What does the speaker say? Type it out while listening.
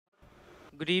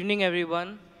Good evening,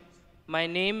 everyone. My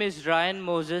name is Ryan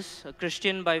Moses, a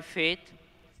Christian by faith,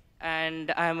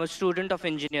 and I am a student of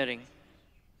engineering.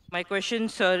 My question,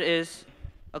 sir, is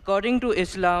according to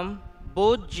Islam,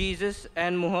 both Jesus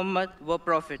and Muhammad were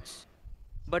prophets.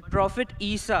 But Prophet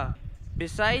Isa,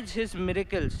 besides his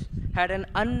miracles, had an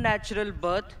unnatural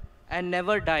birth and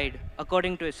never died,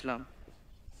 according to Islam.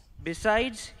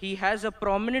 Besides, he has a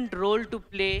prominent role to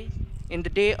play in the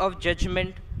day of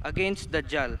judgment against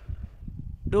Dajjal.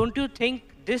 Don't you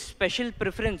think this special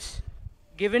preference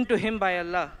given to him by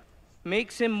Allah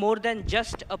makes him more than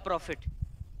just a prophet?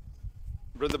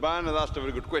 Brother Ban has asked a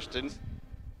very good question.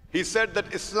 He said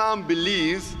that Islam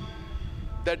believes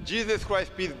that Jesus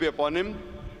Christ, peace be upon him,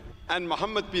 and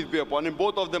Muhammad, peace be upon him,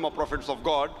 both of them are prophets of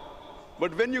God.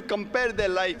 But when you compare their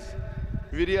lives,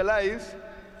 we realize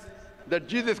that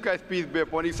Jesus Christ, peace be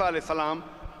upon Isa alayhi salam,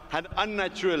 had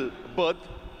unnatural birth,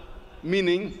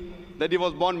 meaning that he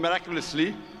was born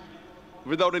miraculously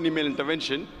without any male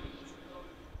intervention,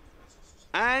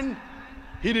 and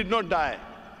he did not die.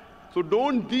 So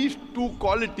don't these two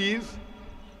qualities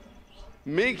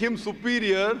make him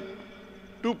superior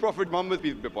to Prophet Muhammad,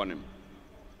 peace be upon him?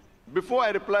 Before I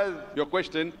reply your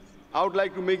question, I would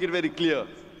like to make it very clear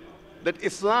that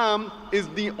Islam is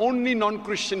the only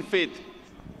non-Christian faith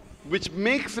which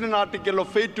makes it an article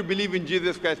of faith to believe in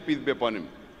Jesus Christ, peace be upon him.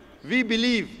 We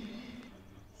believe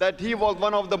that he was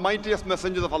one of the mightiest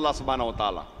messengers of Allah subhanahu wa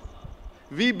ta'ala.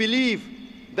 We believe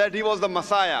that he was the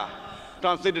Messiah,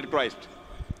 translated Christ.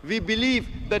 We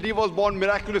believe that he was born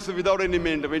miraculously without any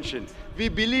male intervention. We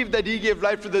believe that he gave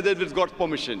life to the dead with God's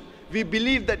permission. We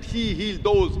believe that he healed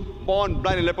those born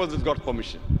blind and lepers with God's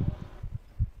permission.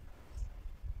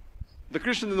 The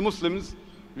Christians and the Muslims,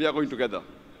 we are going together.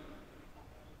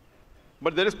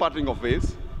 But there is parting of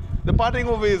ways. The parting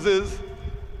of ways is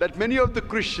that many of the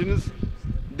Christians,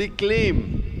 they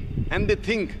claim and they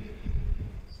think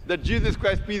that Jesus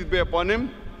Christ, peace be upon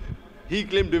him, he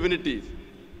claimed divinity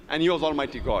and he was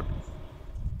Almighty God.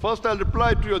 First, I'll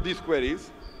reply to these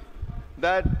queries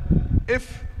that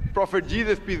if Prophet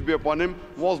Jesus, peace be upon him,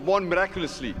 was born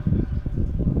miraculously,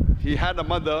 he had a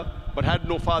mother but had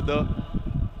no father,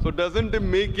 so doesn't it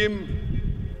make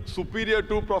him superior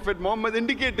to Prophet Muhammad,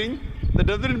 indicating that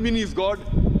doesn't mean he's God?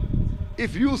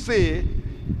 If you say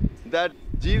that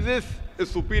Jesus is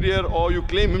superior or you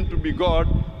claim him to be God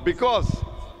because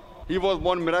he was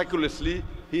born miraculously,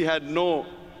 he had no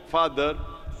father.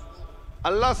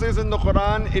 Allah says in the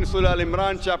Quran in Surah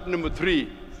Al-Imran chapter number 3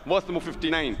 verse number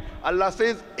 59, Allah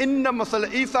says, Inna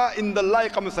masal Isa in the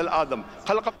like masal Adam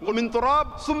khalaqahu min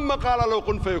turab summa qala lahu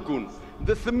kun fayakun.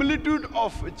 The similitude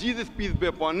of Jesus, peace be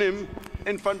upon him,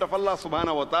 in front of Allah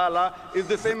subhanahu wa ta'ala is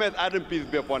the same as Adam, peace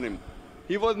be upon him.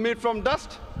 He was made from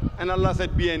dust and Allah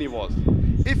said be, and he was.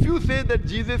 If you say that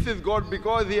Jesus is God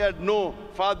because he had no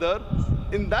father,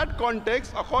 in that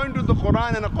context, according to the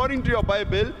Quran and according to your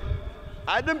Bible,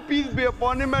 Adam, peace be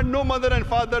upon him, had no mother and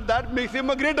father. That makes him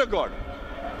a greater God.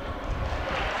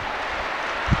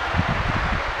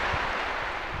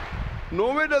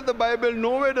 Nowhere does the Bible,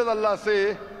 nowhere does Allah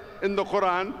say in the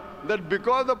Quran that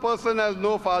because a person has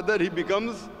no father, he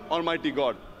becomes Almighty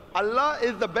God. Allah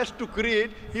is the best to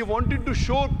create. He wanted to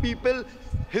show people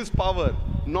his power.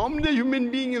 Normally, a human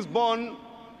being is born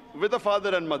with a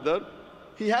father and mother.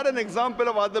 He had an example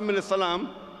of Adam alayhi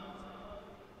salam,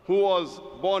 who was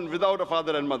born without a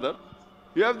father and mother.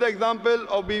 You have the example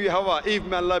of Bibi Hawa, Eve,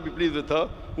 may Allah be pleased with her,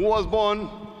 who was born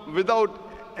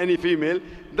without any female.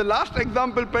 The last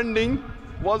example pending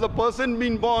was a person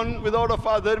being born without a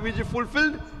father, which is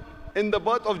fulfilled in the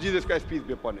birth of Jesus Christ, peace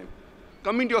be upon him.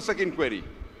 Coming to your second query,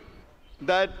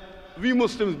 that we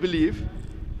Muslims believe,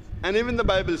 and even the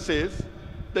Bible says,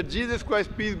 that Jesus Christ,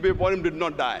 peace be upon him, did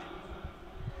not die.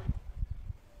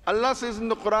 Allah says in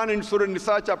the Quran in Surah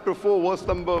Nisa chapter 4 verse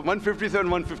number 157,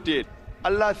 158,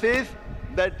 Allah says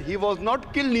that he was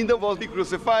not killed, neither was he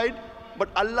crucified, but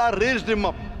Allah raised him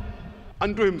up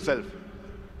unto himself.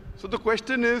 So the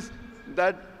question is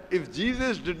that if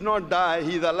Jesus did not die,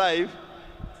 he is alive,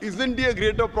 isn't he a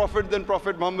greater prophet than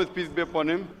Prophet Muhammad, peace be upon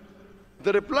him?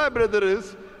 The reply, brother,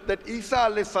 is that Isa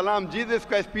alayhi salam, Jesus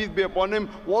Christ, peace be upon him,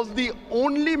 was the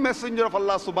only messenger of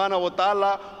Allah subhanahu wa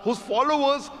ta'ala whose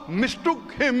followers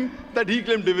mistook him that he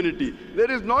claimed divinity. There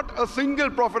is not a single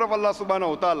prophet of Allah subhanahu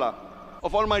wa ta'ala,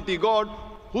 of Almighty God,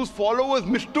 whose followers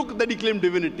mistook that he claimed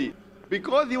divinity.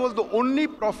 Because he was the only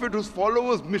prophet whose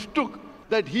followers mistook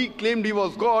that he claimed he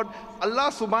was God,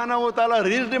 Allah subhanahu wa ta'ala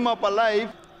raised him up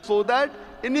alive so that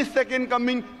in his second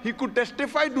coming, he could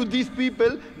testify to these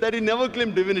people that he never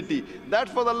claimed divinity.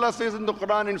 That's what Allah says in the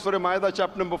Quran in Surah Ma'idah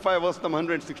chapter number 5 verse number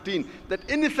 116, that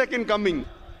in his second coming,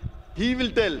 he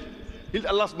will tell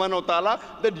Allah subhanahu wa ta'ala,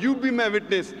 that you be my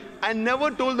witness. I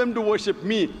never told them to worship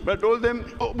me, but I told them,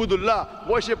 Ubudullah,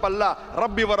 worship Allah,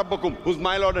 Rabbi wa Rabbakum, who's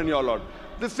my Lord and your Lord.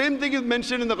 The same thing is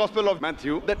mentioned in the Gospel of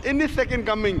Matthew, that in his second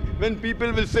coming, when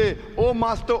people will say, oh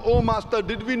Master,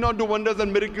 did we not do wonders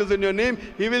and miracles in your name?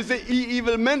 He will say, ye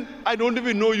evil men, I don't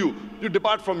even know you. You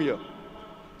depart from here.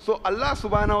 So Allah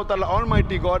subhanahu wa ta'ala,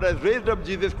 Almighty God, has raised up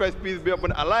Jesus Christ, peace be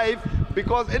upon him, alive,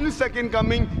 because in his second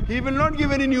coming, he will not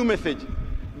give any new message.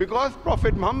 Because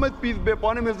Prophet Muhammad, peace be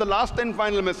upon him, is the last and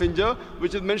final messenger,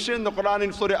 which is mentioned in the Quran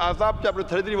in Surah Azab, chapter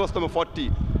 33, verse number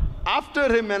 40.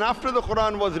 After him and after the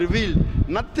Quran was revealed,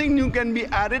 nothing new can be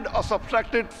added or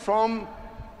subtracted from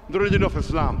the religion of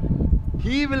Islam.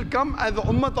 He will come as the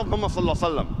ummah of Muhammad sallallahu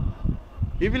alaihi wasallam.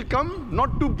 He will come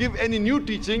not to give any new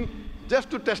teaching,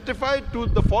 just to testify to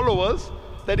the followers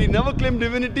that he never claimed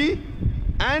divinity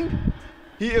and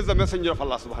he is the messenger of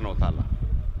Allah subhanahu wa ta'ala.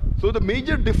 So the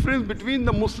major difference between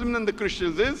the Muslims and the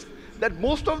Christians is that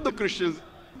most of the Christians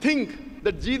think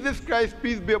that Jesus Christ,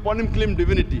 peace be upon him, claimed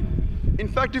divinity. In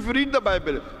fact, if you read the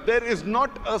Bible, there is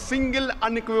not a single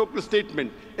unequivocal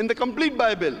statement in the complete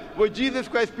Bible where Jesus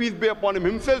Christ, peace be upon him,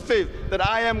 himself says that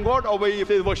I am God, or where he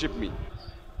says worship me.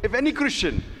 If any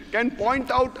Christian can point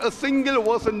out a single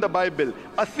verse in the Bible,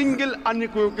 a single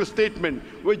unequivocal statement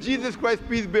where Jesus Christ,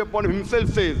 peace be upon him, himself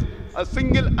says, a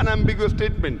single unambiguous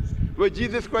statement where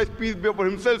Jesus Christ, peace be upon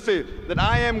him, himself says that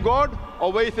I am God,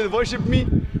 or where he says worship me,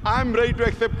 I am ready to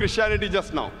accept Christianity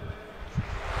just now.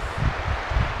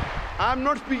 I am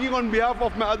not speaking on behalf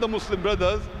of my other Muslim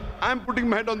brothers. I am putting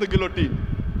my head on the guillotine.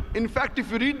 In fact,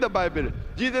 if you read the Bible,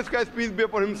 Jesus Christ, peace be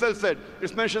upon him, himself said,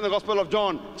 it's mentioned in the Gospel of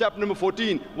John, chapter number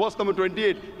 14, verse number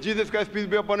 28. Jesus Christ, peace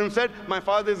be upon him, said, my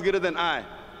Father is greater than I.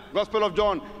 Gospel of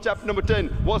John, chapter number 10,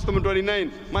 verse number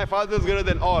 29, my Father is greater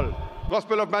than all.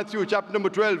 Gospel of Matthew, chapter number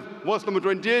 12, verse number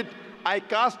 28, I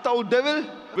cast out devil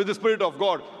with the Spirit of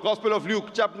God. Gospel of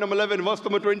Luke, chapter number 11, verse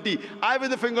number 20. I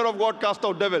with the finger of God cast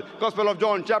out devil. Gospel of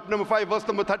John, chapter number 5, verse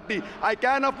number 30. I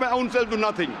can of my own self do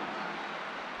nothing.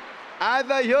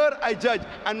 As I hear, I judge,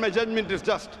 and my judgment is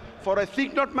just. For I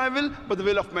seek not my will, but the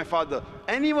will of my Father.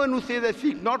 Anyone who says, I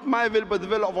seek not my will, but the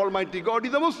will of Almighty God,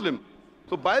 is a Muslim.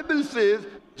 So Bible says,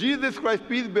 Jesus Christ,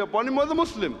 peace be upon him, was a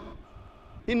Muslim.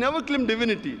 He never claimed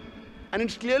divinity. And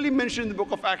it's clearly mentioned in the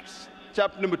book of Acts,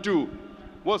 chapter number 2,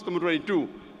 verse number 22.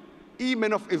 Ye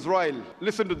men of Israel,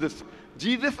 listen to this.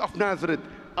 Jesus of Nazareth,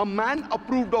 a man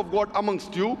approved of God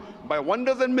amongst you by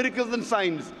wonders and miracles and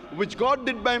signs, which God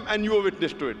did by him, and you are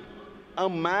witness to it. A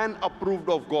man approved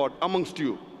of God amongst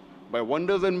you by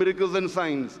wonders and miracles and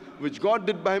signs, which God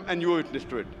did by him, and you are witness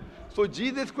to it. So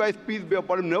Jesus Christ, peace be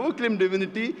upon him, never claimed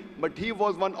divinity, but he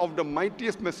was one of the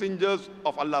mightiest messengers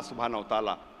of Allah subhanahu wa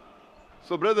ta'ala.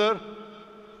 So brother,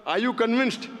 are you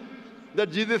convinced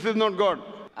that Jesus is not God?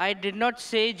 I did not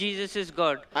say Jesus is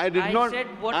God. I said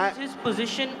what is his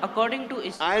position according to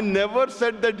Islam. I never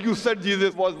said that you said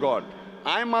Jesus was God.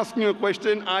 I'm asking you a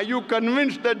question. Are you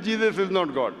convinced that Jesus is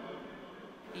not God?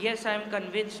 Yes, I am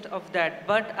convinced of that.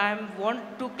 But I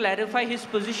want to clarify his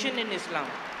position in Islam.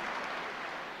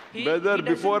 Brother,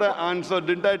 before I answer,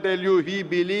 didn't I tell you he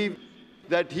believed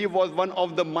that he was one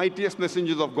of the mightiest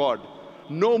messengers of God?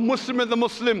 No Muslim is a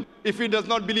Muslim if he does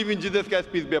not believe in Jesus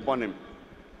Christ, peace be upon him.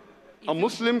 A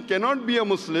Muslim cannot be a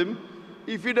Muslim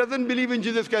if he doesn't believe in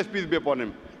Jesus Christ, peace be upon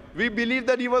him. We believe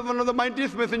that he was one of the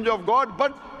mightiest messengers of God,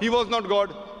 but he was not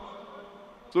God.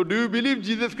 So do you believe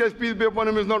Jesus Christ, peace be upon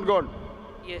him, is not God?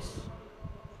 Yes.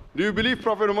 Do you believe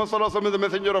Prophet Muhammad sallallahu alaihi wasallam is the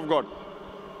messenger of God?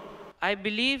 I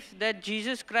believe that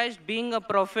Jesus Christ, being a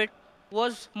prophet,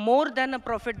 was more than a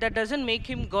prophet. That doesn't make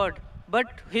him God. But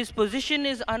his position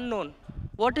is unknown.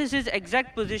 What is his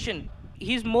exact position?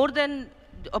 He's more than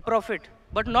a prophet,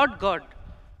 but not God.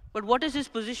 But what is his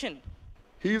position?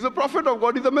 He is a prophet of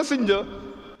God, he's a messenger.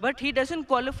 But he doesn't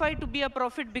qualify to be a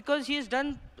prophet because he has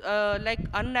done like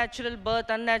unnatural birth,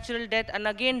 unnatural death, and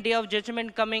again day of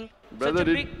judgment coming. Brother,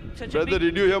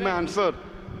 did you hear my answer?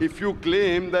 If you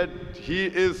claim that he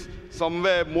is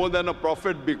somewhere more than a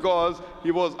prophet because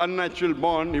he was unnatural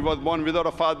born, he was born without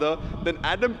a father, then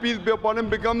Adam, peace be upon him,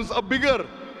 becomes a bigger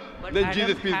than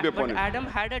Jesus, peace be upon him. But Adam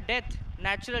had a death,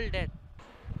 natural death.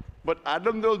 But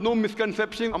Adam, there was no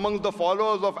misconception amongst the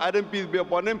followers of Adam, peace be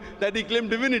upon him, that he claimed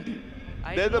divinity.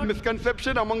 There's a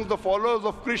misconception amongst the followers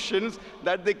of Christians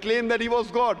that they claim that he was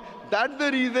God. That's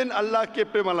the reason Allah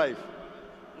kept him alive.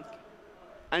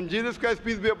 And Jesus Christ,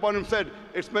 peace be upon him, said,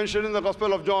 it's mentioned in the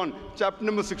Gospel of John, chapter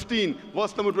number 16,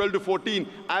 verse number 12 to 14,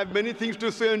 I have many things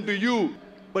to say unto you,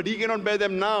 but he cannot bear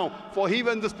them now. For he,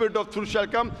 when the Spirit of truth shall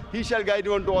come, he shall guide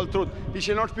you unto all truth. He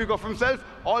shall not speak of himself,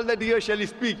 all that he hears shall he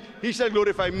speak. He shall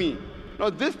glorify me. Now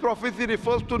this prophecy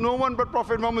refers to no one but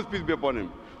Prophet Muhammad, peace be upon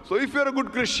him. So if you're a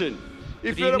good Christian,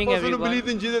 if Good you're a evening, person everyone. who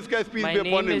believes in Jesus Christ, peace My be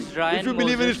upon name him, is Ryan if you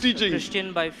believe in his Moses, a teaching,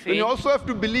 Christian by then faith, you also have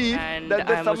to believe and that I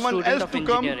there's am a someone student else of to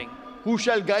come engineering. who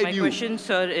shall guide My you. question,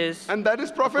 sir, is And that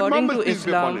is Prophet according Muhammad, to peace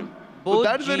be upon him. Islam, So both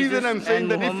that is the reason Jesus I'm saying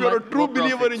and that if you're a Muhammad true were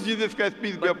believer in prophets. Jesus Christ,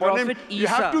 peace be But upon him, Prophet you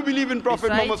have Isa, to believe in Prophet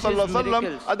Muhammad besides his sallallahu alaihi wasallam.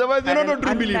 miracles, Otherwise, you're had not a an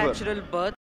true believer. unnatural birth